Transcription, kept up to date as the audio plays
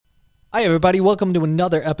Hi, everybody. Welcome to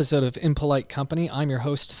another episode of Impolite Company. I'm your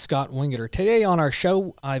host, Scott Wingeter. Today on our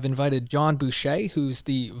show, I've invited Job Bouche, who's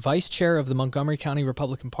the vice chair of the Montgomery County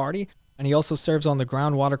Republican Party, and he also serves on the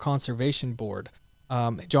Groundwater Conservation Board.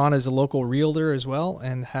 John is a local realtor as well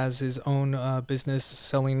and has his own business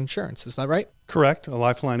selling insurance. Is that right? Correct. A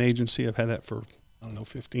Lifeline agency. I've had that for,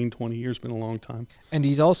 15, 20 years. Been a long time. And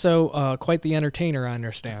he's also quite the entertainer, I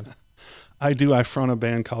understand. I do. I front a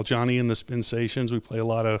band called Johnny and the Spinsations. We play a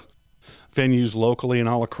lot of venues locally and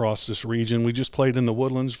all across this region. We just played in the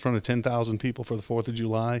Woodlands in front of 10,000 people for the 4th of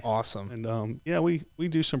July. Awesome. And we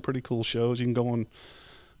do some pretty cool shows. You can go on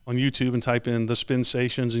YouTube and type in the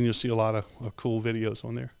Spinsations and you'll see a lot of cool videos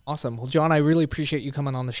on there. Awesome. Well, John, I really appreciate you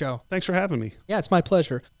coming on the show. Thanks for having me. Yeah, it's my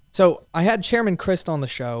pleasure. So I had Chairman Christ on the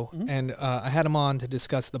show, and I had him on to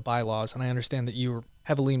discuss the bylaws, and I understand that you were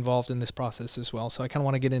heavily involved in this process as well, so I kind of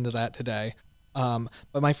want to get into that today. But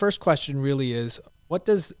my first question really is, what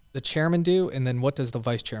does the chairman do, and then what does the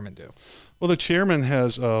vice chairman do? Well, the chairman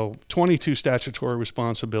has 22 statutory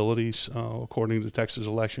responsibilities according to the Texas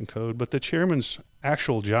Election Code, but the chairman's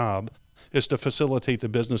actual job is to facilitate the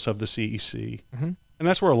business of the CEC. And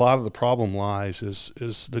that's where a lot of the problem lies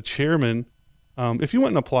is the chairman. If you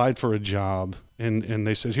went and applied for a job and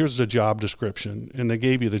they said, here's the job description, and they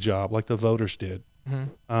gave you the job like the voters did,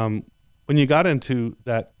 when you got into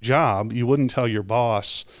that job, you wouldn't tell your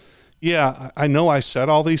boss, yeah, I know I said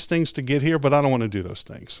all these things to get here, but I don't want to do those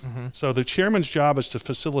things. So the chairman's job is to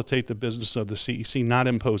facilitate the business of the CEC, not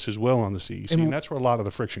impose his will on the CEC. And that's where a lot of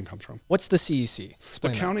the friction comes from. What's the CEC?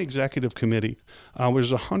 Explain the County Executive Committee.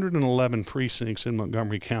 There's 111 precincts in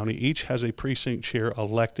Montgomery County. Each has a precinct chair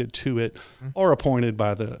elected to it or appointed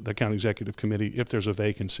by the County Executive Committee if there's a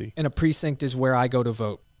vacancy. And a precinct is where I go to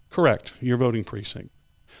vote. Correct. Your voting precinct.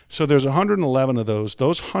 So there's 111 of those.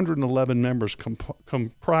 Those 111 members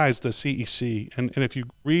comprise the CEC. And if you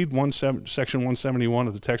read Section 171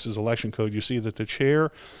 of the Texas Election Code, you see that the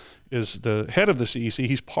chair is the head of the CEC.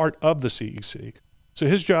 He's part of the CEC. So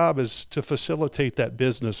his job is to facilitate that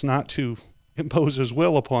business, not to impose his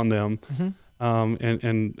will upon them.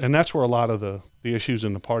 And that's where a lot of the issues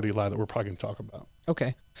in the party lie that we're probably going to talk about.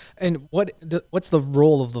 Okay. And what's the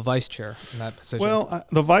role of the vice chair in that position? Well,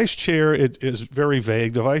 the vice chair is very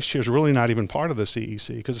vague. The vice chair is really not even part of the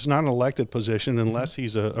CEC because it's not an elected position unless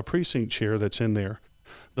he's a precinct chair that's in there.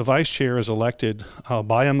 The vice chair is elected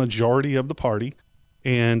by a majority of the party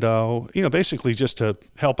and, basically just to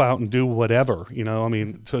help out and do whatever,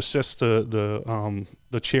 to assist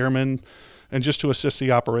the chairman and just to assist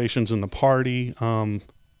the operations in the party.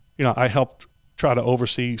 I helped try to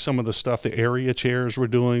oversee some of the stuff the area chairs were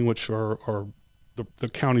doing, which are the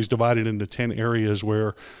county's divided into 10 areas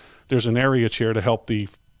where there's an area chair to help the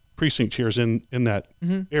precinct chairs in that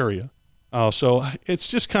area. So it's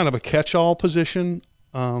just kind of a catch-all position.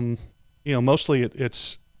 Mostly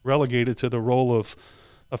it's relegated to the role of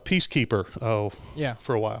peacekeeper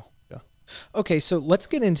for a while. Yeah. Okay, so let's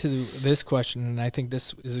get into this question, and I think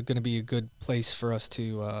this is going to be a good place for us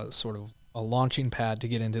to sort of a launching pad to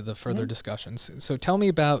get into the further discussions. So tell me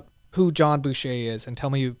about who Job Bouche is and tell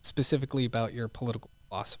me specifically about your political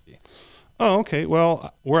philosophy. Oh, okay.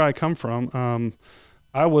 Well, where I come from,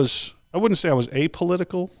 I wouldn't say I was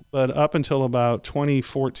apolitical, but up until about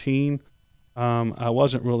 2014, I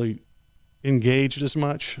wasn't really engaged as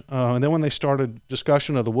much. And then when they started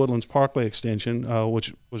discussion of the Woodlands Parkway extension,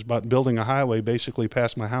 which was about building a highway basically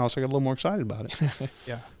past my house, I got a little more excited about it.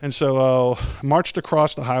 Yeah. And so marched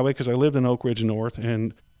across the highway because I lived in Oak Ridge North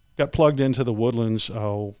and got plugged into the Woodlands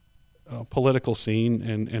political scene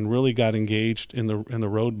and really got engaged in the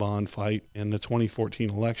road bond fight in the 2014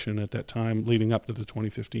 election at that time, leading up to the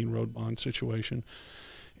 2015 road bond situation.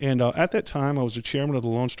 And at that time, I was the chairman of the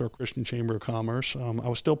Lone Star Christian Chamber of Commerce. I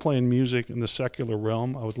was still playing music in the secular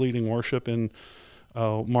realm. I was leading worship in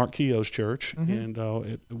Mark Keogh's church and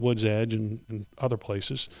at Woods Edge and other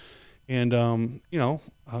places. And,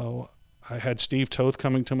 I had Steve Toth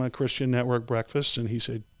coming to my Christian Network breakfast, and he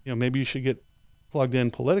said, maybe you should get plugged in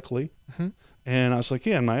politically. And I was like,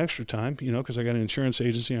 yeah, in my extra time, because I got an insurance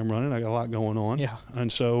agency I'm running. I got a lot going on. Yeah.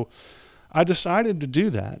 And so I decided to do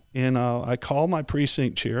that, and I called my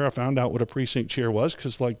precinct chair. I found out what a precinct chair was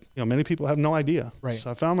because, many people have no idea. Right.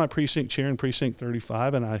 So I found my precinct chair in precinct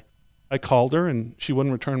 35, and I called her, and she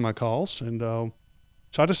wouldn't return my calls, and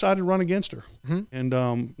so I decided to run against her,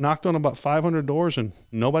 and knocked on about 500 doors, and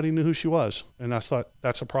nobody knew who she was, and I thought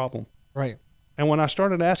that's a problem. Right. And when I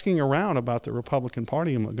started asking around about the Republican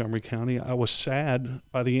Party in Montgomery County, I was sad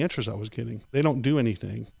by the answers I was getting. They don't do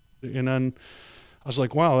anything, and then I was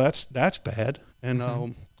like, wow, that's bad. And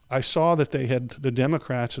I saw that the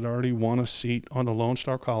Democrats had already won a seat on the Lone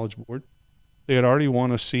Star College Board. They had already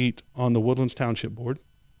won a seat on the Woodlands Township Board.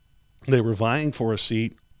 They were vying for a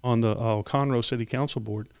seat on the Conroe City Council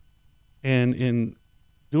Board. And in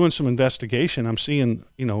doing some investigation, I'm seeing,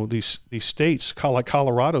 these states, like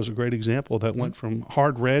Colorado's a great example, that went from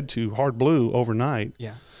hard red to hard blue overnight.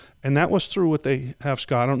 Yeah. And that was through what they have,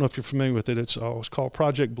 Scott. I don't know if you're familiar with it. It's called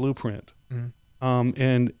Project Blueprint.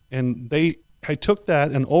 And I took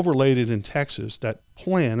that and overlaid it in Texas, that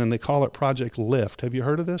plan, and they call it Project Lift. Have you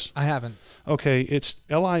heard of this? I haven't. Okay, it's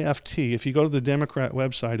LIFT. If you go to the Democrat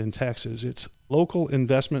website in Texas, it's Local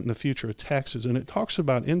Investment in the Future of Texas, and it talks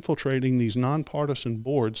about infiltrating these nonpartisan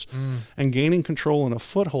boards and gaining control and a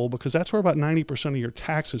foothold, because that's where about 90% of your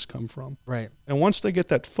taxes come from. Right. And once they get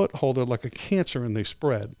that foothold, they're like a cancer and they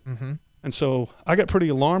spread. Mm-hmm. And so I got pretty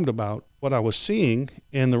alarmed about what I was seeing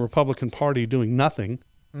in the Republican Party doing nothing.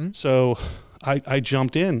 Mm-hmm. So I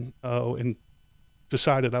jumped in and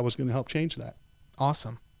decided I was going to help change that.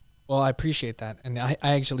 Awesome. Well, I appreciate that. And I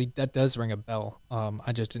actually, that does ring a bell.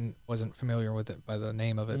 I just wasn't familiar with it by the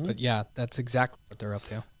name of it, but yeah, that's exactly what they're up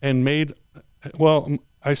to. And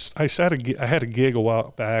I had a gig a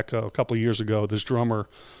while back, a couple of years ago. This drummer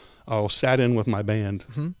sat in with my band,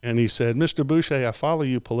 and he said, "Mr. Bouche, I follow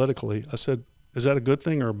you politically." I said, "Is that a good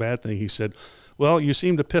thing or a bad thing?" He said, "Well, you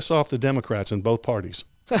seem to piss off the Democrats in both parties."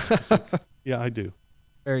 I said, yeah, I do.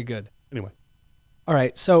 Very good. Anyway. All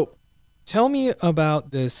right. So tell me about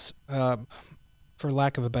this, for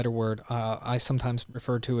lack of a better word. I sometimes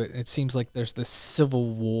refer to it. It seems like there's this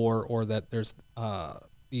civil war, or that there's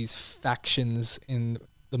these factions in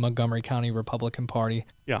the Montgomery County Republican Party.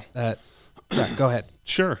 Yeah. Go ahead.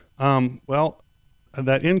 Sure. Well,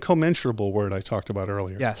 that incommensurable word I talked about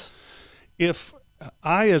earlier. Yes. If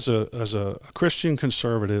I, as a Christian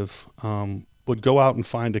conservative, would go out and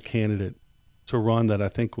find a candidate to run that I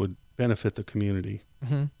think would benefit the community,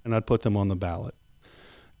 and I'd put them on the ballot.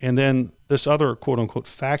 And then this other quote unquote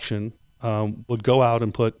faction would go out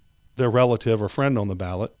and put their relative or friend on the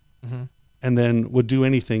ballot, and then would do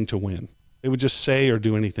anything to win. They would just say or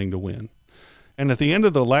do anything to win. And at the end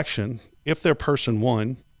of the election, if their person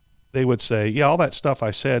won, they would say, "Yeah, all that stuff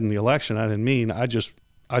I said in the election, I didn't mean. I just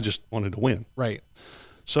wanted to win." Right.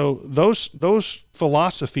 So those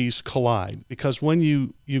philosophies collide, because when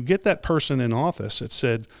you get that person in office that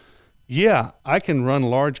said, "Yeah, I can run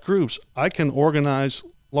large groups. I can organize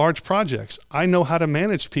large projects. I know how to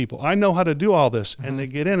manage people. I know how to do all this," and they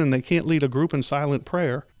get in and they can't lead a group in silent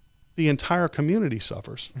prayer, the entire community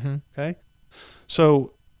suffers. Okay?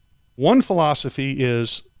 So one philosophy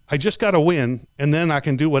is, I just got to win, and then I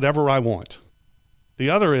can do whatever I want. The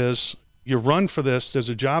other is, you run for this, there's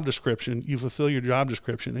a job description, you fulfill your job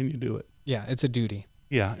description, and you do it. Yeah, it's a duty.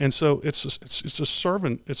 Yeah, and so it's a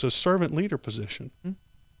servant leader position.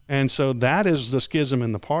 And so that is the schism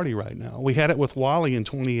in the party right now. We had it with Wally in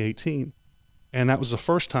 2018, and that was the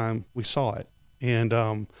first time we saw it.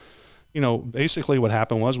 And basically what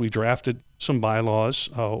happened was we drafted some bylaws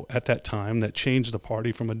at that time that changed the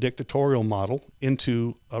party from a dictatorial model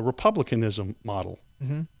into a republicanism model,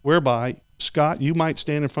 whereby, Scott, you might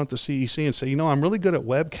stand in front of the CEC and say, "I'm really good at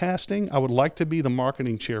webcasting. I would like to be the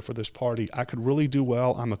marketing chair for this party. I could really do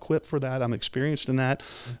well. I'm equipped for that. I'm experienced in that.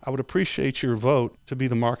 I would appreciate your vote to be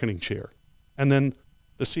the marketing chair." And then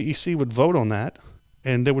the CEC would vote on that,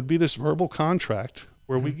 and there would be this verbal contract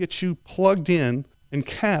where we get you plugged in and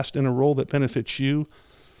cast in a role that benefits you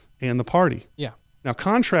and the party. Yeah. Now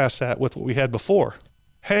contrast that with what we had before.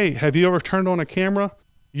 "Hey, have you ever turned on a camera?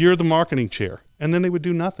 You're the marketing chair." And then they would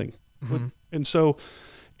do nothing. And so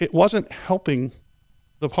it wasn't helping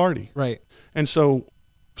the party. Right. And so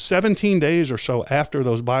 17 days or so after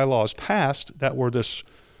those bylaws passed that were this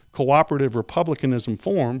cooperative republicanism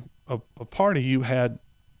form of party, you had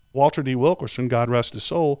Walter D. Wilkerson, God rest his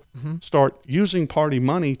soul, start using party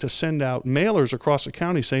money to send out mailers across the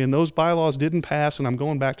county saying those bylaws didn't pass and I'm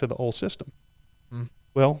going back to the old system.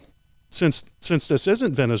 Well, since this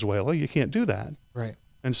isn't Venezuela, you can't do that. Right.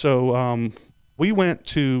 And so we went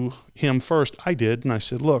to him first. I did. And I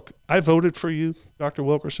said, "Look, I voted for you, Dr.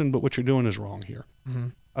 Wilkerson, but what you're doing is wrong here."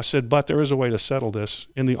 I said, "But there is a way to settle this.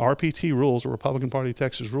 In the RPT rules, the Republican Party of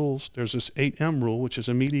Texas rules, there's this 8M rule, which is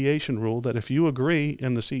a mediation rule that if you agree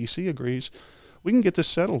and the CEC agrees, we can get this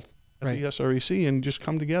settled at the SREC and just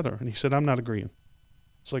come together." And he said, "I'm not agreeing."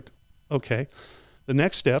 It's like, okay. The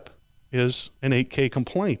next step is an 8K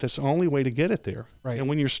complaint. That's the only way to get it there. Right. And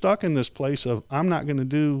when you're stuck in this place of, I'm not going to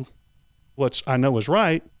do what I know is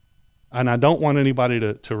right, and I don't want anybody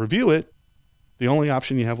to review it, the only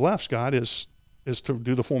option you have left, Scott, is to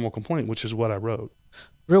do the formal complaint, which is what I wrote.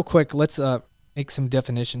 Real quick, let's make some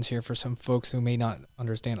definitions here for some folks who may not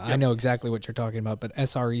understand. Yep. I know exactly what you're talking about, but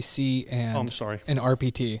SREC and I'm sorry. and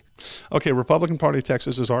RPT. Okay, Republican Party of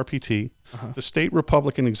Texas is RPT. The State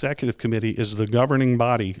Republican Executive Committee is the governing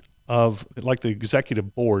body of, like, the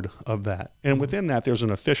executive board of that. And within that, there's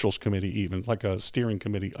an officials committee, even like a steering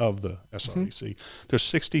committee of the SREC. There's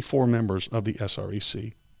 64 members of the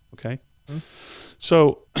SREC. Okay.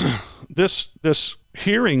 So this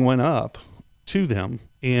hearing went up to them,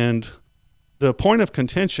 and the point of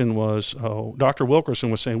contention was, Dr. Wilkerson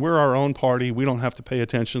was saying, we're our own party. We don't have to pay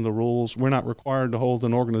attention to the rules. We're not required to hold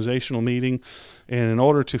an organizational meeting. And in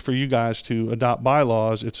order for you guys to adopt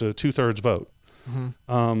bylaws, it's a 2/3 vote.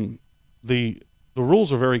 The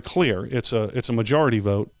rules are very clear. It's a majority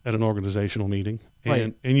vote at an organizational meeting.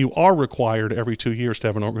 And you are required every 2 years to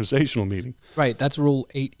have an organizational meeting. Right. That's Rule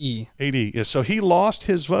 8E. 8E is. So he lost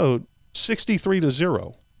his vote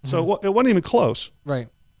 63-0. So it wasn't even close. Right.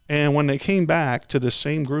 And when they came back to the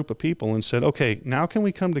same group of people and said, okay, now can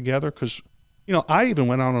we come together? Because, I even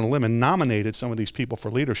went out on a limb and nominated some of these people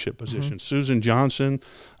for leadership positions. Susan Johnson,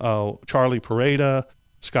 Charlie Pareda,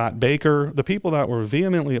 Scott Baker, the people that were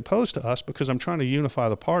vehemently opposed to us because I'm trying to unify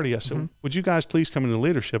the party. I said, would you guys please come into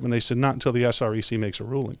leadership? And they said, not until the SREC makes a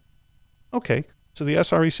ruling. Okay. So the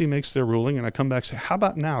SREC makes their ruling, and I come back and say, how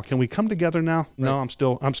about now? Can we come together now? Right.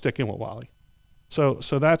 No, I'm sticking with Wally. So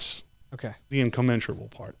that's the incommensurable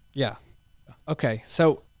part. Yeah. Okay.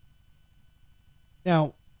 So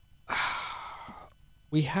now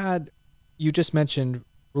you just mentioned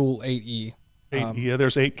Rule 8E.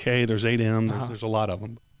 There's 8K, there's 8M, there's a lot of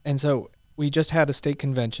them. And so we just had a state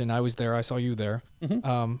convention. I was there. I saw you there.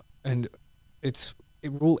 And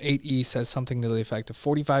Rule 8E says something to the effect of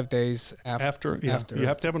 45 days after. You have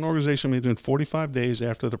to have an organization meeting 45 days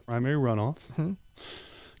after the primary runoff.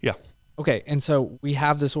 Yeah. Okay. And so we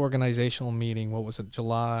have this organizational meeting. What was it?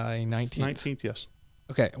 July 19th? 19th, yes.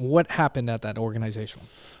 Okay. What happened at that organizational?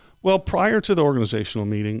 Well, prior to the organizational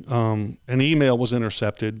meeting, an email was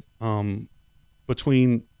intercepted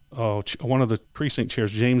between one of the precinct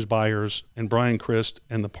chairs, James Byers, and Brian Christ,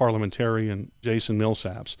 and the parliamentarian, Jason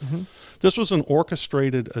Millsaps. This was an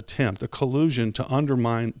orchestrated attempt, a collusion to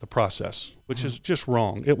undermine the process, which is just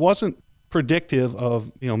wrong. It wasn't predictive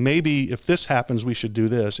of, maybe if this happens, we should do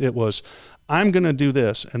this. It was, I'm going to do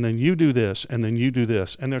this, and then you do this, and then you do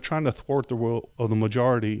this. And they're trying to thwart the will of the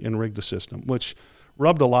majority and rig the system, which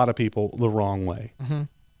rubbed a lot of people the wrong way.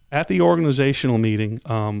 At the organizational meeting,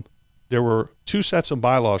 there were 2 sets of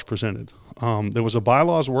bylaws presented. There was a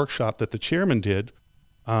bylaws workshop that the chairman did,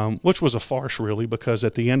 which was a farce, really, because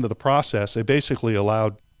at the end of the process, they basically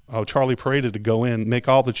allowed Charlie Pareda to go in, make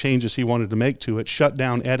all the changes he wanted to make to it, shut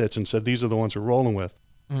down edits, and said, these are the ones we're rolling with.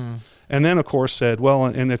 And then, of course, said, well,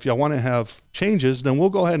 and if y'all want to have changes, then we'll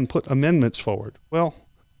go ahead and put amendments forward. Well,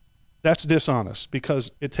 that's dishonest,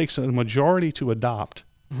 because it takes a majority to adopt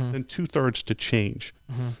and 2/3 to change.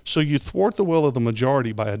 So you thwart the will of the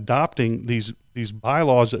majority by adopting these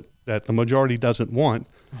bylaws that the majority doesn't want.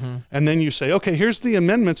 And then you say, okay, here's the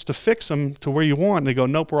amendments to fix them to where you want. And they go,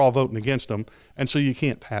 nope, we're all voting against them. And so you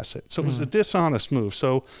can't pass it. So it was a dishonest move.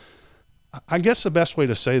 So I guess the best way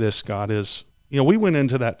to say this, Scott, is, we went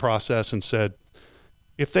into that process and said,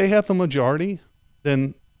 if they have the majority,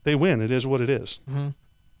 then they win. It is what it is.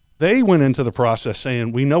 They went into the process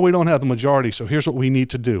saying, we know we don't have the majority, so here's what we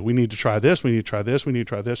need to do. We need to try this, we need to try this, we need to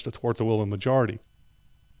try this to thwart the will of the majority.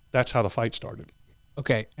 That's how the fight started.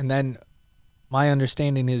 Okay, and then my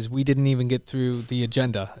understanding is we didn't even get through the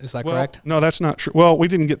agenda. Is that correct? No, that's not true. Well, we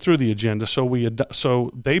didn't get through the agenda,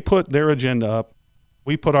 so they put their agenda up.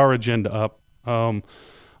 We put our agenda up.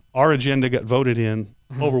 Our agenda got voted in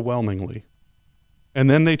overwhelmingly. And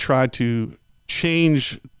then they tried to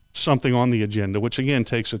change something on the agenda, which again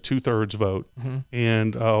takes a 2/3 vote,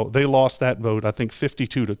 and they lost that vote, I think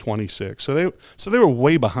 52-26. So they were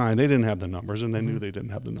way behind. They didn't have the numbers, and they knew they didn't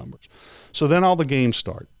have the numbers. So then all the games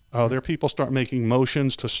start. Their people start making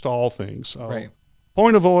motions to stall things.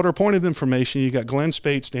 Point of order, point of information. You got Glenn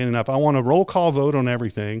Spate standing up. I want a roll call vote on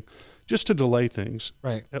everything, just to delay things.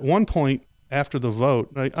 Right. At one point after the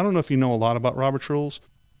vote, I don't know if you know a lot about Robert's rules.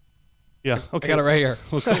 Yeah. Okay. I got it right here.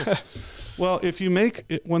 Okay. Well, if you make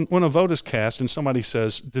it, when a vote is cast and somebody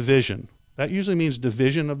says division, that usually means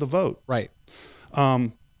division of the vote. Right.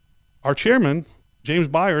 Our chairman, James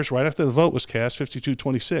Byers, right after the vote was cast,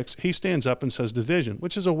 52-26, he stands up and says division,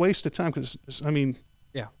 which is a waste of time because,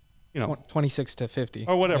 26-50.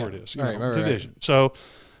 Or whatever it is. Division. Right. So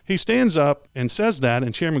he stands up and says that,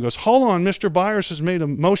 and chairman goes, hold on, Mr. Byers has made a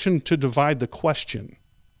motion to divide the question.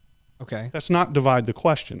 Okay. That's not divide the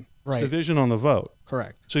question. It's division on the vote.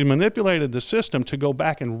 Correct. So he manipulated the system to go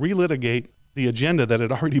back and relitigate the agenda that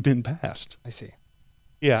had already been passed. I see.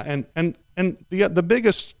 Yeah, and the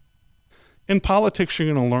biggest in politics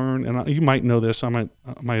you're going to learn, and you might know this, I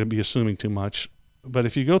might be assuming too much, but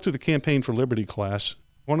if you go through the Campaign for Liberty class,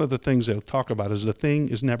 one of the things they'll talk about is the thing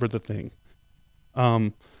is never the thing.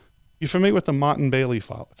 You familiar with the Mott and Bailey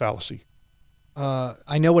fallacy?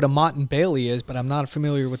 I know what a Mott and Bailey is, but I'm not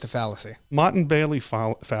familiar with the fallacy. Mott and Bailey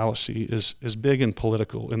fallacy is big in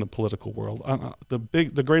the political world.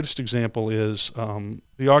 The greatest example is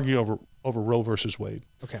the argue over Roe versus Wade.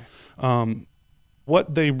 Okay.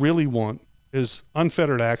 What they really want is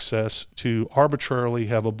unfettered access to arbitrarily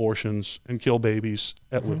have abortions and kill babies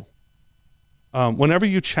at will. Whenever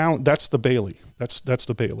you challenge, that's the Bailey. That's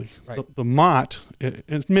the Bailey. Right. The Mott,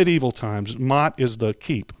 in medieval times, Mott is the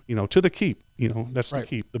keep, to the keep, that's the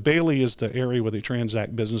keep. The Bailey is the area where they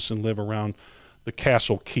transact business and live around the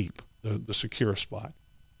castle keep, the secure spot.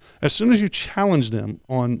 As soon as you challenge them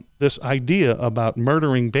on this idea about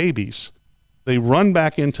murdering babies, they run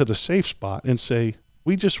back into the safe spot and say,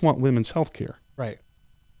 we just want women's health care. Right.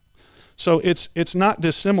 So it's not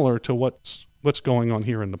dissimilar to what's going on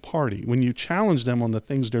here in the party. When you challenge them on the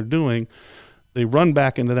things they're doing, they run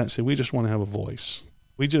back into that and say, we just want to have a voice.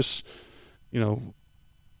 We just,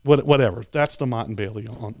 whatever. That's the Mott and Bailey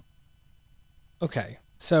on. Okay.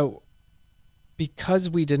 So because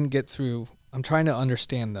we didn't get through, I'm trying to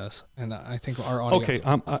understand this, and I think our audience.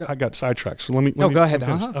 Okay, I got sidetracked. So let me go ahead.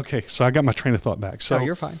 Okay, so I got my train of thought back. So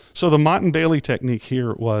you're fine. So the Mott and Bailey technique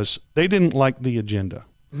here was they didn't like the agenda.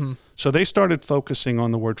 So they started focusing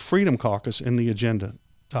on the word Freedom Caucus in the agenda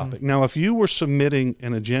topic. Now, if you were submitting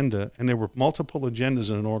an agenda and there were multiple agendas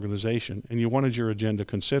in an organization and you wanted your agenda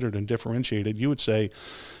considered and differentiated, you would say,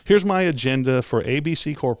 here's my agenda for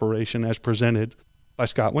ABC Corporation as presented by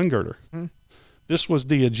Scott Wingirter. This was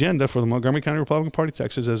the agenda for the Montgomery County Republican Party,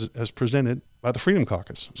 Texas, as presented by the Freedom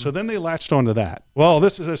Caucus. So then they latched onto that. Well,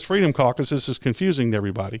 this is Freedom Caucus. This is confusing to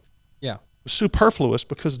everybody. Yeah. Superfluous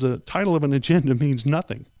because the title of an agenda means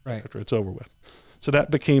nothing after it's over with. So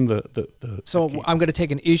that became So I'm going to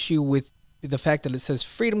take an issue with the fact that it says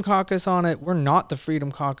Freedom Caucus on it. We're not the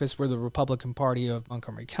Freedom Caucus. We're the Republican Party of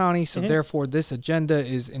Montgomery County. So therefore, this agenda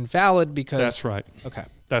is invalid because... That's right. Okay.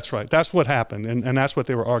 That's right. That's what happened. And that's what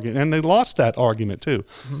they were arguing. And they lost that argument too.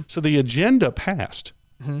 So the agenda passed.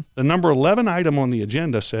 The number 11 item on the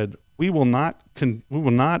agenda said, we will not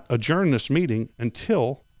adjourn this meeting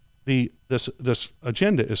until this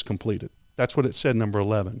agenda is completed. That's what it said, number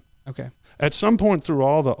 11. Okay. At some point through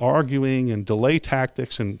all the arguing and delay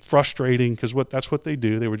tactics and frustrating, because that's what they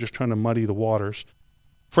do, they were just trying to muddy the waters.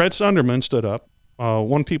 Fred Sunderman stood up.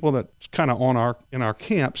 One people that's kind of in our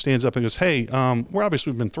camp stands up and goes, hey, we've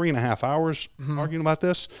been 3.5 hours arguing about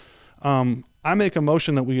this. I make a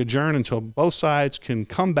motion that we adjourn until both sides can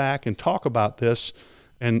come back and talk about this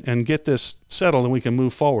and get this settled and we can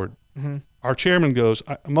move forward. Our chairman goes,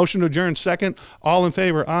 motion to adjourn, second, all in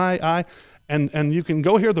favor, aye, aye. And you can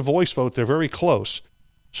go hear the voice vote. They're very close.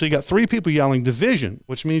 So you got 3 people yelling division,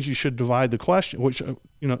 which means you should divide the question,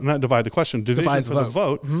 not divide the question, division for the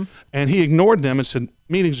vote. And he ignored them and said,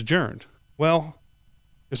 meeting's adjourned. Well,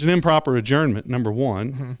 it's an improper adjournment, number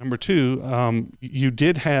one. Number two, you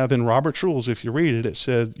did have in Robert's rules, if you read it, it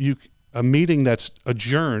says a meeting that's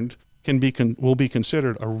adjourned will be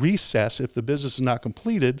considered a recess if the business is not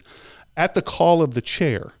completed at the call of the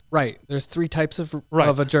chair. Right. There's 3 types of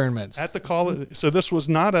adjournments. At the call. So this was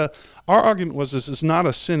not our argument was this is not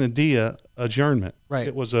a sine die adjournment. Right.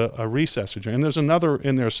 It was a recess adjournment. And there's another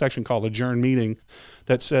in there section called adjourn meeting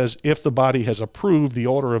that says if the body has approved the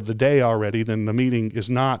order of the day already, then the meeting is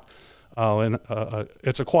not,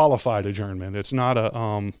 it's a qualified adjournment. It's not a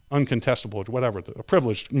uncontestable, whatever, a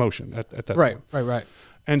privileged motion at that point. Right.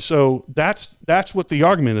 And so that's what the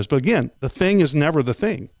argument is. But again, the thing is never the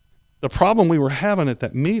thing. The problem we were having at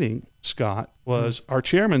that meeting, Scott, was our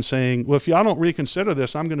chairman saying, well, if y'all don't reconsider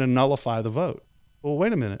this, I'm going to nullify the vote. Well,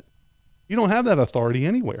 wait a minute. You don't have that authority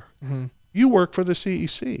anywhere. You work for the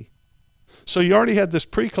CEC. So you already had this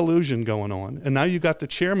pre-collusion going on, and now you got the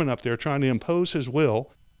chairman up there trying to impose his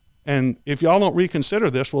will. And if y'all don't reconsider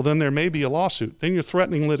this, well, then there may be a lawsuit. Then you're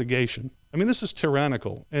threatening litigation. I mean, this is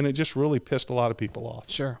tyrannical, and it just really pissed a lot of people off.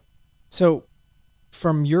 Sure. So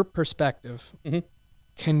from your perspective,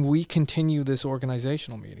 can we continue this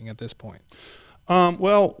organizational meeting at this point?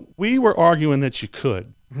 Well, we were arguing that you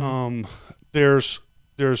could. There's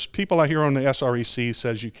people I hear on the SREC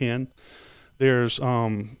says you can. There's,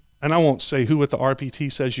 and I won't say who at the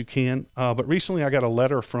RPT says you can, but recently I got a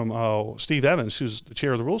letter from Steve Evans, who's the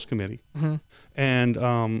chair of the Rules Committee.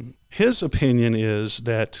 And his opinion is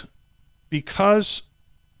that because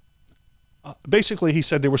basically he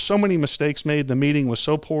said there were so many mistakes made, the meeting was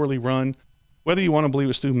so poorly run, whether you want to believe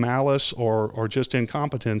it's through malice or just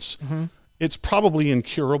incompetence, it's probably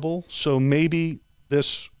incurable. So maybe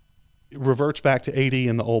this reverts back to 80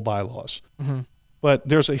 in the old bylaws. But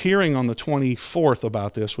there's a hearing on the 24th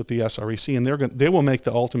about this with the SREC, and they will make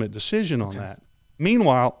the ultimate decision on that.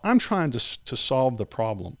 Meanwhile, I'm trying to solve the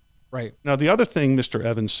problem. Right. Now, the other thing Mr.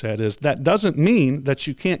 Evans said is that doesn't mean that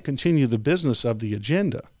you can't continue the business of the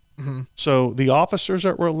agenda. So the officers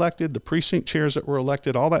that were elected, the precinct chairs that were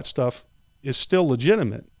elected, all that stuff is still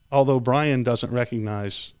legitimate, although Brian doesn't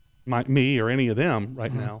recognize me or any of them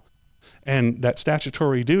right now. And that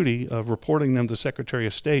statutory duty of reporting them to Secretary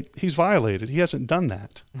of State, he's violated. He hasn't done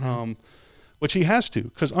that, which he has to,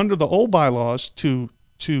 because under the old bylaws, to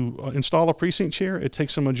install a precinct chair, it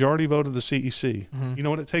takes a majority vote of the CEC. You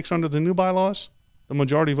know what it takes under the new bylaws? The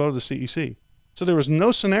majority vote of the CEC. So there is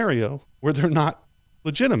no scenario where they're not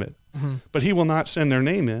legitimate, but he will not send their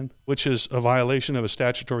name in, which is a violation of his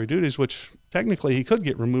statutory duties, which technically he could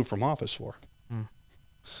get removed from office for.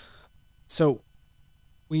 So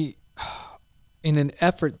we, in an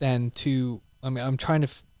effort then to, I'm trying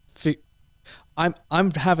to I'm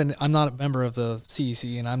not a member of the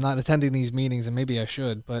CEC and I'm not attending these meetings, and maybe I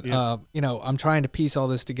should, but I'm trying to piece all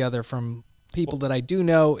this together from people that I do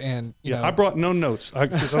know. And you know, I brought no notes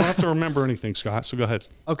because I don't have to remember anything, Scott. So go ahead.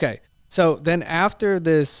 Okay. So then after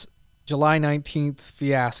this July 19th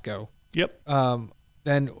fiasco,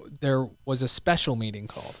 then there was a special meeting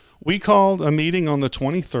called. We called a meeting on the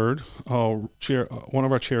 23rd. One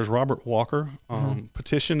of our chairs, Robert Walker,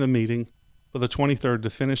 petitioned a meeting for the 23rd to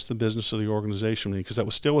finish the business of the organization meeting, because that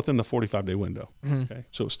was still within the 45-day window. Okay,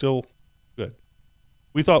 so it was still good.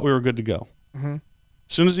 We thought we were good to go. As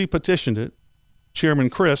soon as he petitioned it, Chairman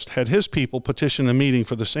Christ had his people petition a meeting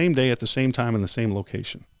for the same day at the same time in the same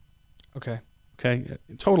location. Okay,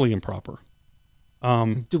 totally improper.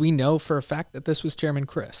 Do we know for a fact that this was Chairman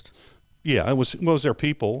Christ? Yeah, it was their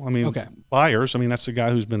people. I mean, Byers. I mean, that's the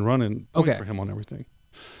guy who's been running for him on everything.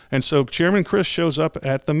 And so Chairman Chris shows up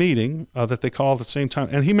at the meeting that they call at the same time,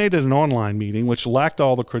 and he made it an online meeting, which lacked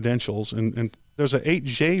all the credentials. And there's an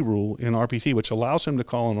 8J rule in RPT, which allows him to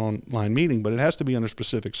call an online meeting, but it has to be under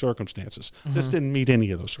specific circumstances. This didn't meet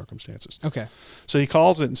any of those circumstances. So he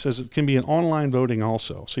calls it and says it can be an online voting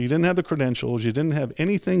also. So you didn't have the credentials, you didn't have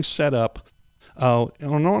anything set up. On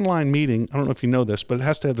an online meeting, I don't know if you know this, but it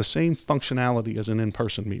has to have the same functionality as an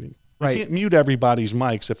in-person meeting. You can't mute everybody's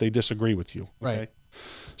mics if they disagree with you. Okay?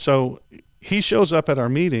 So he shows up at our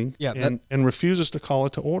meeting and refuses to call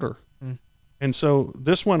it to order. And so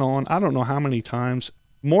this went on, I don't know how many times,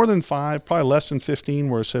 more than 5, probably less than 15,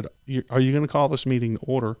 where it said, are you going to call this meeting to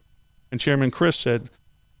order? And Chairman Chris said,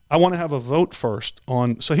 I want to have a vote first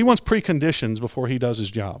on, so he wants preconditions before he does his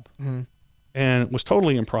job. And it was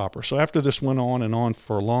totally improper. So after this went on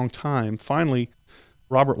for a long time, finally,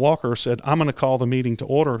 Robert Walker said, I'm going to call the meeting to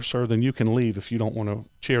order, sir, then you can leave if you don't want to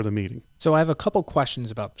chair the meeting. So I have a couple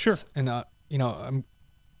questions about this. Sure. And,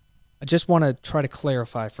 I just want to try to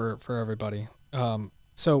clarify for everybody.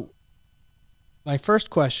 So my first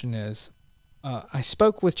question is, I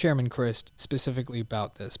spoke with Chairman Christ specifically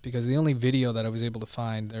about this because the only video that I was able to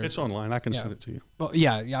find it's online. I can send it to you. Well,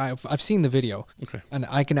 I've seen the video. Okay. And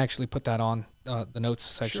I can actually put that on the notes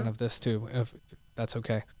section of this too, if that's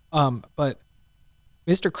okay. But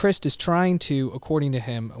Mr. Christ is trying to, according to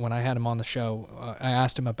him, when I had him on the show, I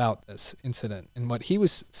asked him about this incident, and what he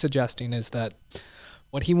was suggesting is that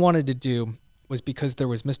what he wanted to do was, because there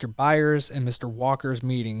was Mr. Byers and Mr. Walker's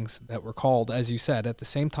meetings that were called, as you said, at the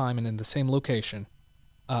same time and in the same location,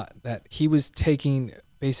 that he was taking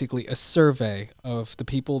basically a survey of the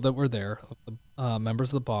people that were there, of the members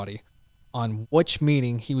of the body, on which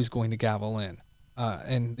meeting he was going to gavel in.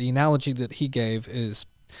 And the analogy that he gave is,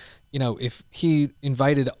 if he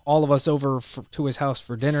invited all of us over to his house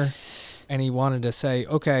for dinner and he wanted to say,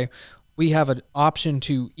 okay, we have an option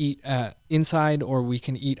to eat inside or we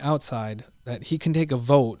can eat outside, that he can take a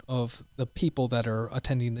vote of the people that are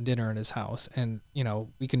attending the dinner at his house, and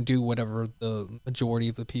we can do whatever the majority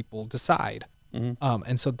of the people decide.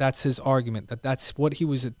 And so that's his argument, that's what he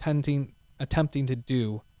was attempting to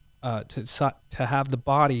do, to have the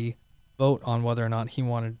body vote on whether or not he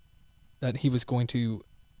wanted, that he was going to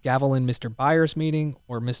gavel in Mr. Byers' meeting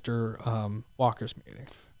or Mr. Walker's meeting.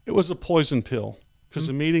 It was a poison pill, because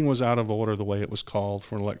the meeting was out of order the way it was called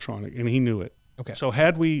for an electronic, and he knew it. Okay. So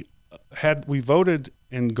had we voted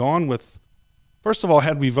and gone with, first of all,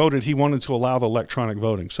 had we voted, he wanted to allow the electronic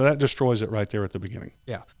voting. So that destroys it right there at the beginning.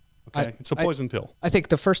 Yeah. Okay. It's a poison pill. I think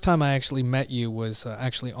the first time I actually met you was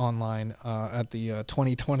actually online at the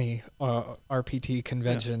 2020 RPT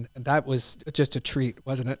convention. And that was just a treat,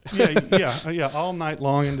 wasn't it? Yeah. All night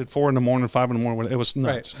long, ended 4 in the morning, 5 in the morning. It was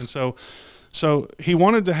nuts. Right. And so So he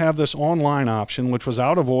wanted to have this online option, which was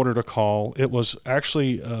out of order to call. It was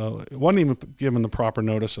actually, it wasn't even given the proper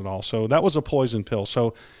notice at all. So that was a poison pill.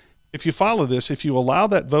 So if you follow this, if you allow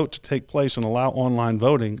that vote to take place and allow online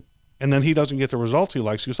voting, and then he doesn't get the results he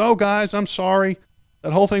likes, he goes, oh, guys, I'm sorry.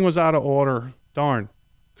 That whole thing was out of order. Darn.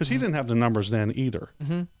 Because he didn't have the numbers then either.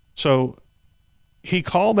 So he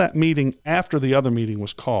called that meeting after the other meeting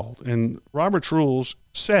was called. And Robert's rules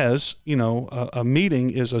says, you know, a meeting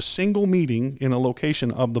is a single meeting in a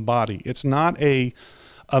location of the body. It's not a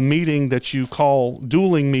meeting that you call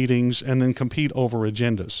dueling meetings and then compete over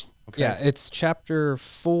agendas. Okay? Yeah, it's chapter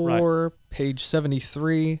 4, right. Page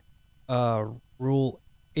 73, rule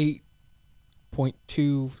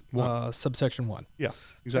 8.2, subsection 1. Yeah,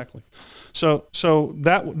 exactly. So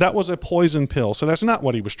that was a poison pill. So that's not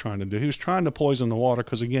what he was trying to do. He was trying to poison the water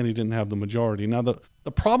because, again, he didn't have the majority. Now,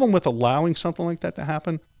 the problem with allowing something like that to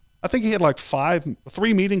happen, I think he had like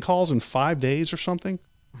 3 meeting calls in 5 days or something.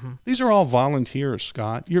 These are all volunteers,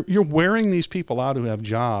 Scott. You're wearing these people out who have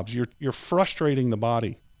jobs. You're frustrating the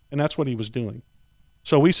body, and that's what he was doing.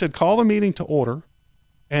 So we said, call the meeting to order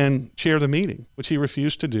and chair the meeting, which he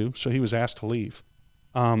refused to do, so he was asked to leave.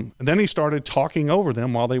 And then he started talking over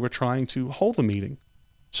them while they were trying to hold the meeting.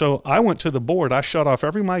 So I went to the board. I shut off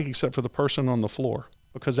every mic except for the person on the floor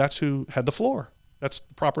because that's who had the floor. That's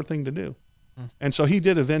the proper thing to do. And so he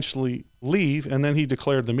did eventually leave, and then he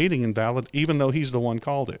declared the meeting invalid, even though he's the one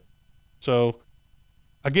called it. So,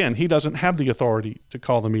 again, he doesn't have the authority to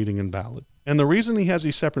call the meeting invalid. And the reason he has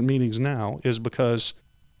these separate meetings now is because,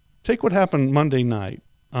 take what happened Monday night.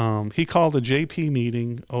 He called a JP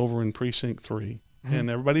meeting over in Precinct 3, and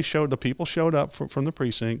the people showed up from the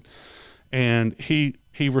precinct, and he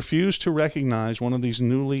refused to recognize one of these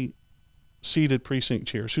newly seated precinct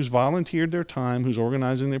chairs who's volunteered their time, who's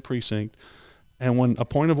organizing their precinct. And when a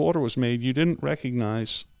point of order was made, you didn't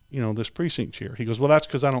recognize, this precinct chair. He goes, well, that's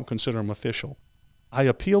because I don't consider him official. I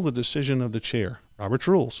appeal the decision of the chair, Robert's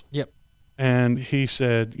rules. Yep. And he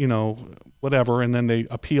said, whatever. And then they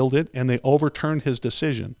appealed it and they overturned his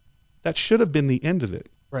decision. That should have been the end of it.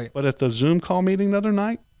 Right. But at the Zoom call meeting the other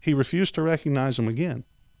night, he refused to recognize him again.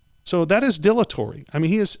 So that is dilatory. I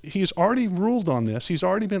mean, he's already ruled on this. He's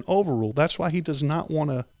already been overruled. That's why he does not want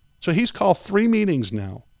to. So he's called 3 meetings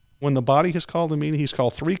now. When the body has called a meeting, he's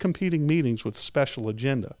called 3 competing meetings with special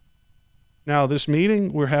agenda. Now, this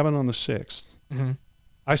meeting we're having on the 6th,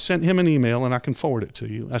 I sent him an email, and I can forward it to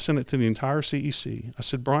you. I sent it to the entire CEC. I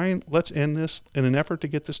said, Brian, let's end this in an effort to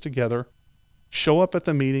get this together. Show up at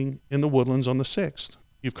the meeting in the Woodlands on the 6th.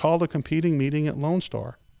 You've called a competing meeting at Lone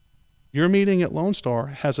Star. Your meeting at Lone Star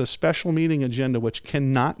has a special meeting agenda which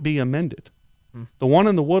cannot be amended. The one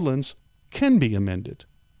in the Woodlands can be amended.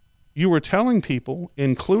 You were telling people,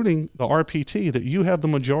 including the RPT, that you have the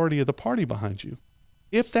majority of the party behind you.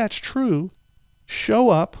 If that's true, show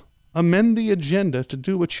up, amend the agenda to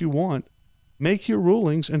do what you want, make your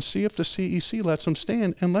rulings, and see if the CEC lets them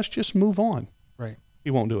stand, and let's just move on. Right.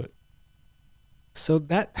 He won't do it. So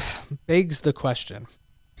that begs the question.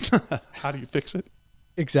 How do you fix it?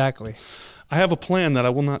 Exactly. I have a plan that I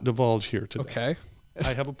will not divulge here today. Okay.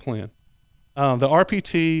 I have a plan. The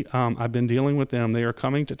RPT, I've been dealing with them. They are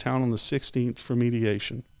coming to town on the 16th for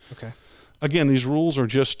mediation. Okay. Again, these rules are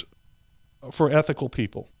just for ethical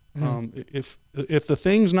people. If the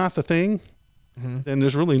thing's not the thing, then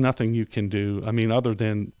there's really nothing you can do. I mean, other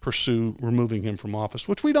than pursue removing him from office,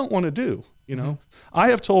 which we don't want to do. I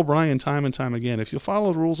have told Brian time and time again, if you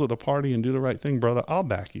follow the rules of the party and do the right thing, brother, I'll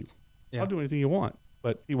back you. Yeah. I'll do anything you want,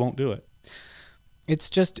 but he won't do it.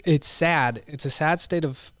 It's sad. It's a sad state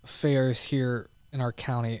of affairs here in our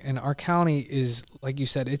county. And our county is, like you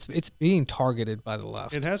said, it's being targeted by the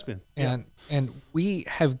left. It has been. And we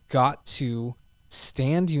have got to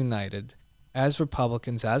stand united as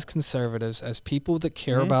Republicans, as conservatives, as people that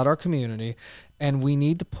care about our community. And we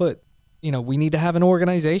need to we need to have an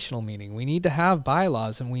organizational meeting. We need to have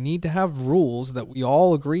bylaws, and we need to have rules that we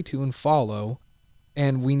all agree to and follow.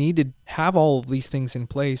 And we need to have all of these things in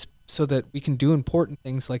place so that we can do important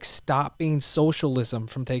things like stopping socialism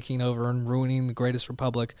from taking over and ruining the greatest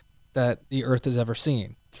republic that the earth has ever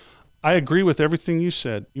seen. I agree with everything you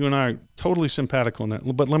said. You and I are totally simpatico on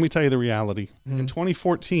that. But let me tell you the reality. In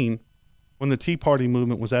 2014, when the Tea Party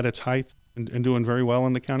movement was at its height and doing very well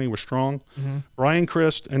in the county, we're strong, Brian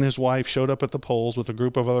Christ and his wife showed up at the polls with a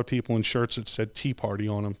group of other people in shirts that said Tea Party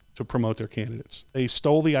on them to promote their candidates. They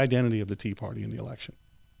stole the identity of the Tea Party in the election.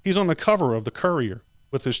 He's on the cover of the Courier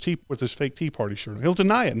with his fake Tea Party shirt on. He'll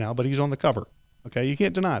deny it now, but he's on the cover. Okay, you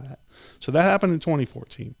can't deny that. So that happened in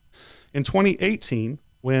 2014. In 2018,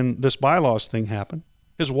 when this bylaws thing happened,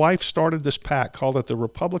 his wife started this PAC, called it the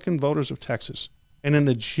Republican Voters of Texas. And in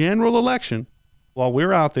the general election, while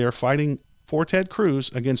we're out there fighting for Ted Cruz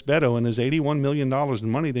against Beto and his $81 million in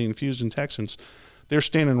money they infused in Texans, they're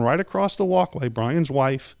standing right across the walkway, Brian's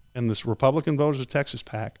wife and this Republican Voters of Texas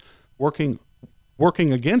PAC, working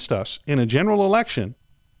against us in a general election,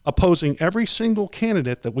 opposing every single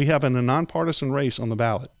candidate that we have in a nonpartisan race on the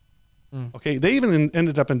ballot. Okay, they even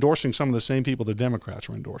ended up endorsing some of the same people the Democrats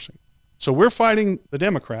were endorsing. So we're fighting the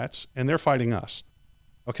Democrats, and they're fighting us.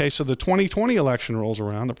 Okay, so the 2020 election rolls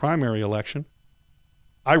around, the primary election.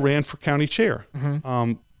 I ran for county chair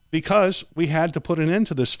because we had to put an end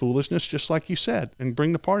to this foolishness, just like you said, and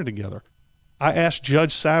bring the party together. I asked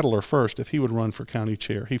Judge Sadler first if he would run for county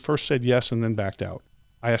chair. He first said yes and then backed out.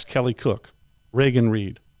 I asked Kelly Cook, Reagan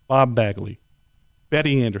Reed, Bob Bagley,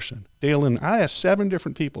 Betty Anderson, Dale Lynn. I asked 7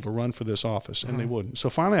 different people to run for this office, and they wouldn't. So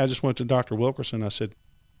finally, I just went to Dr. Wilkerson. I said,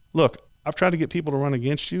 look, I've tried to get people to run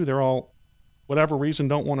against you. They're all, whatever reason,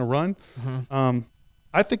 don't want to run.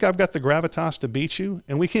 I think I've got the gravitas to beat you,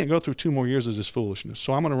 and we can't go through 2 more years of this foolishness.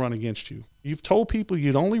 So I'm going to run against you. You've told people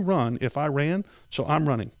you'd only run if I ran, so I'm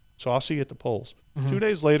running. So I'll see you at the polls. 2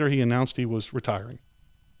 days later, he announced he was retiring.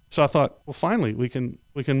 So I thought, well, finally, we can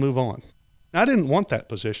move on. I didn't want that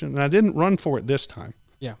position, and I didn't run for it this time.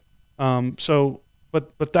 Yeah.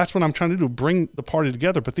 But that's what I'm trying to do, bring the party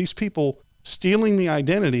together. But these people stealing the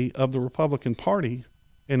identity of the Republican Party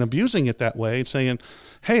and abusing it that way and saying,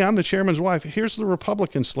 hey, I'm the chairman's wife. Here's the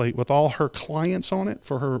Republican slate with all her clients on it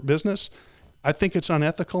for her business. I think it's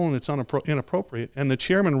unethical and it's inappropriate. And the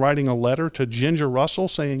chairman writing a letter to Ginger Russell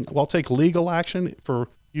saying, well, I'll take legal action for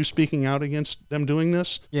you speaking out against them doing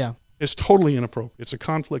this. Yeah. It's totally inappropriate. It's a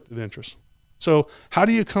conflict of interest. So how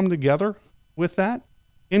do you come together with that?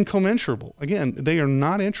 Incommensurable. Again, they are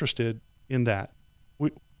not interested in that.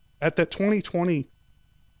 At that 2020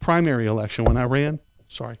 primary election when I ran,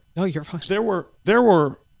 sorry. No, you're fine. There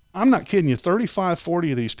were, I'm not kidding you, 35,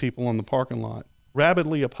 40 of these people in the parking lot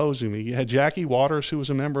rabidly opposing me. You had Jackie Waters, who was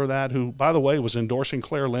a member of that, who, by the way, was endorsing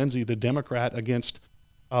Claire Lindsay, the Democrat, against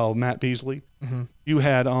Matt Beasley. You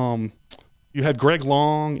had Greg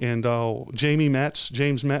Long and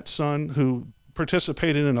James Metz' son, who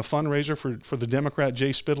participated in a fundraiser for the Democrat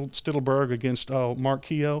Jay Stittleberg against Mark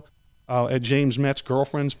Keogh at James Metz's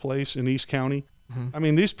girlfriend's place in East County. I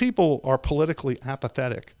mean, these people are politically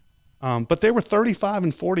apathetic. But they were 35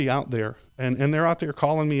 and 40 out there, and they're out there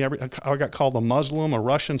calling me I got called a Muslim, a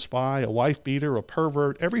Russian spy, a wife beater, a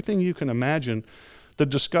pervert, everything you can imagine, the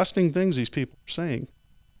disgusting things these people are saying.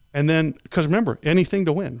 And then, because remember, anything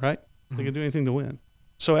to win, right? They can do anything to win.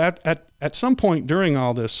 So at some point during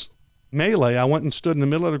all this melee, I went and stood in the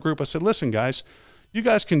middle of the group. I said, listen, guys, you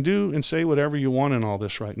guys can do and say whatever you want in all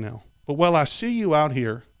this right now. But while I see you out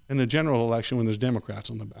here in the general election when there's Democrats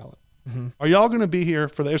on the ballot, are y'all going to be here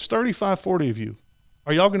for that? There's 35, 40 of you.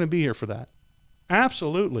 Are y'all going to be here for that?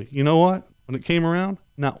 Absolutely. You know what? When it came around,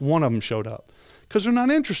 not one of them showed up because they're not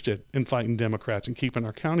interested in fighting Democrats and keeping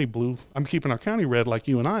our county blue. I'm keeping our county red like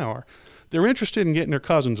you and I are. They're interested in getting their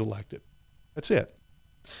cousins elected. That's it.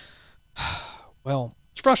 Well,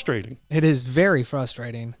 it's frustrating. It is very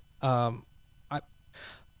frustrating. I've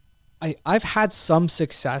had some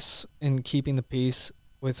success in keeping the peace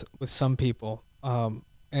with some people. And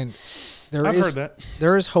I've heard that.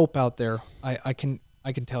 There is hope out there. I can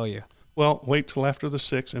tell you. Well, wait till after the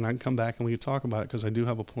 6th, and I can come back and we can talk about it because I do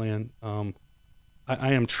have a plan.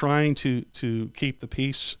 I am trying to keep the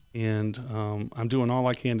peace, and I'm doing all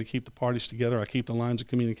I can to keep the parties together. I keep the lines of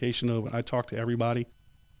communication open. I talk to everybody.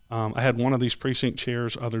 I had one of these precinct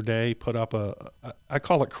chairs other day put up I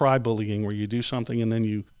call it cry bullying, where you do something and then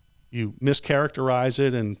you mischaracterize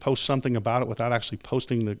it and post something about it without actually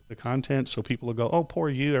posting the content. So people will go, oh, poor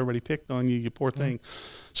you, everybody picked on you, you poor thing.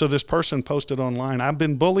 So this person posted online, I've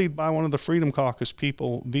been bullied by one of the Freedom Caucus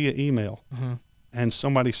people via email. And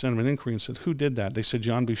somebody sent them an inquiry and said, who did that? They said,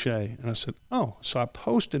 John Bouche. And I said, oh. So I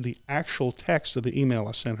posted the actual text of the email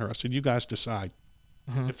I sent her. I said, you guys decide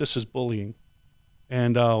if this is bullying.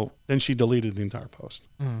 And then she deleted the entire post.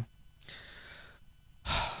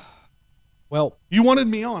 Well, you wanted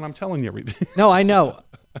me on. I'm telling you everything. No, I know.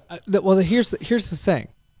 Well, here's the thing.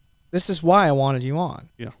 This is why I wanted you on.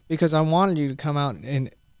 Yeah. Because I wanted you to come out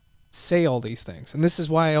and say all these things, and this is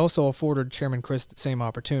why I also afforded Chairman Chris the same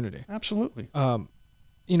opportunity. Absolutely. And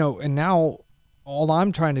now all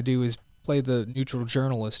I'm trying to do is play the neutral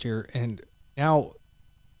journalist here, and now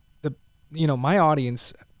my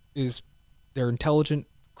audience they're intelligent,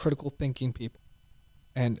 critical thinking people,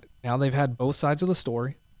 and now they've had both sides of the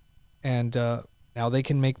story. And now they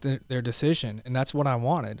can make their decision, and that's what I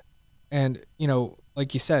wanted. And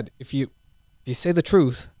like you said, if you say the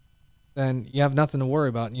truth, then you have nothing to worry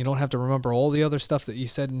about, and you don't have to remember all the other stuff that you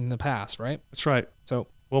said in the past, right? That's right. So,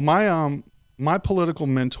 well, my political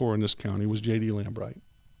mentor in this county was J.D. Lambright.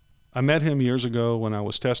 I met him years ago when I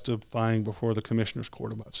was testifying before the commissioner's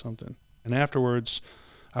court about something. And afterwards,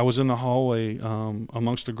 I was in the hallway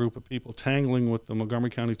amongst a group of people tangling with the Montgomery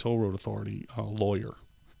County Toll Road Authority lawyer.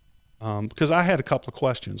 Because I had a couple of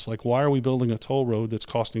questions, like why are we building a toll road that's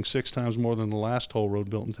costing 6 times more than the last toll road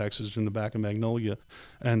built in Texas in the back of Magnolia?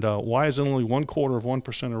 And why is it only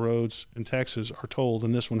 1/4% of roads in Texas are tolled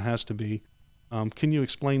and this one has to be? Can you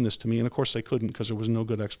explain this to me? And of course they couldn't because there was no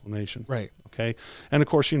good explanation. right. Okay. And of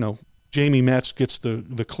course, Jamie Metz gets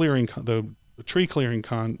the clearing, the tree clearing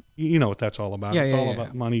you know what that's all about. Yeah, it's yeah, all yeah,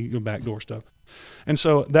 about money, backdoor stuff. And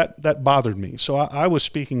so that bothered me. So I was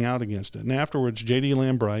speaking out against it. And afterwards, J.D.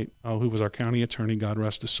 Lambright, who was our county attorney, God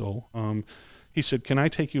rest his soul, he said, can I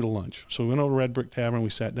take you to lunch? So we went over to Red Brick Tavern. We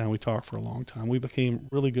sat down. We talked for a long time. We became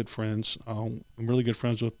really good friends. I'm really good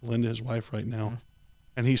friends with Linda, his wife, right now. Mm-hmm.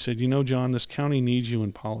 And he said, John, this county needs you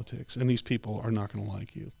in politics, and these people are not going to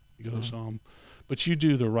like you. He goes, but you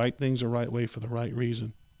do the right things the right way for the right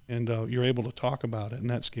reason, and you're able to talk about it, and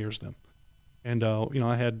that scares them. And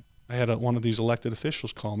I had one of these elected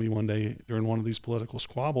officials call me one day during one of these political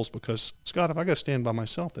squabbles because, Scott, if I got to stand by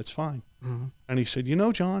myself, that's fine. Mm-hmm. And he said,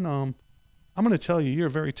 John, I'm going to tell you, you're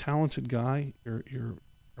a very talented guy. You're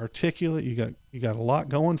articulate. You got a lot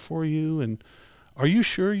going for you, and are you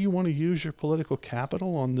sure you want to use your political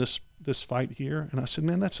capital on this fight here? And I said,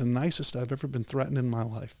 man, that's the nicest I've ever been threatened in my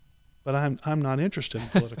life. But I'm not interested in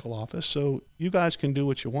political office, so you guys can do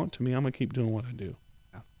what you want to me. I'm going to keep doing what I do.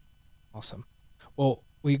 Yeah. Awesome. Well,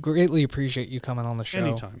 we greatly appreciate you coming on the show.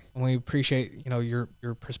 Anytime. And we appreciate,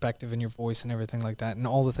 your perspective and your voice and everything like that, and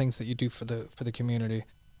all the things that you do for the community.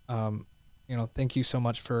 Thank you so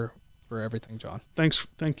much for everything, John.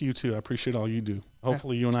 Thank you too. I appreciate all you do.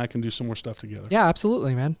 Hopefully you and I can do some more stuff together. Yeah,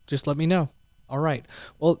 absolutely, man. Just let me know. All right.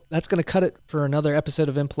 Well, that's going to cut it for another episode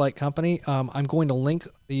of Impolite Company. I'm going to link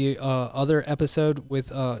the other episode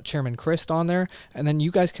with Chairman Christ on there, and then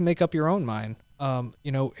you guys can make up your own mind.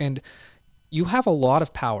 And you have a lot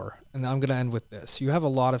of power, and I'm going to end with this. You have a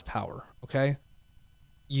lot of power, okay?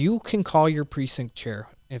 You can call your precinct chair.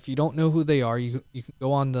 If you don't know who they are, you can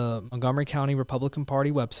go on the Montgomery County Republican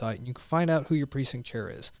Party website, and you can find out who your precinct chair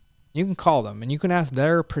is. You can call them, and you can ask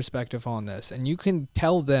their perspective on this, and you can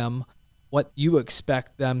tell them what you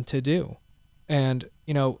expect them to do. And,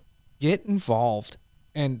 get involved.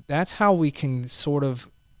 And that's how we can sort of,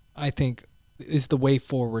 I think, is the way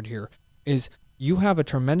forward here, is you have a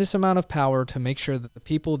tremendous amount of power to make sure that the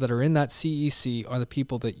people that are in that CEC are the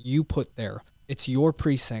people that you put there. It's your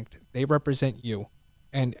precinct. They represent you.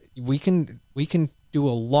 And we can do a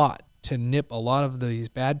lot to nip a lot of these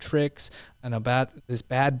bad tricks and this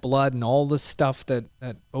bad blood and all the stuff that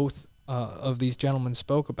both of these gentlemen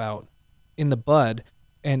spoke about in the bud.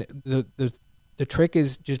 And the trick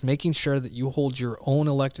is just making sure that you hold your own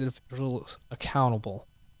elected officials accountable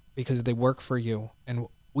because they work for you. And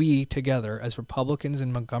we together as Republicans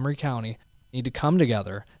in Montgomery County need to come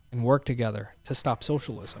together and work together to stop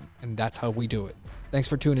socialism. And that's how we do it. Thanks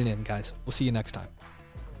for tuning in, guys. We'll see you next time.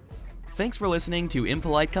 Thanks for listening to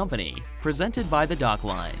Impolite Company, presented by The Dock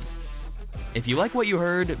Line. If you like what you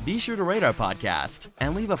heard, be sure to rate our podcast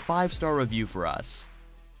and leave a 5-star review for us.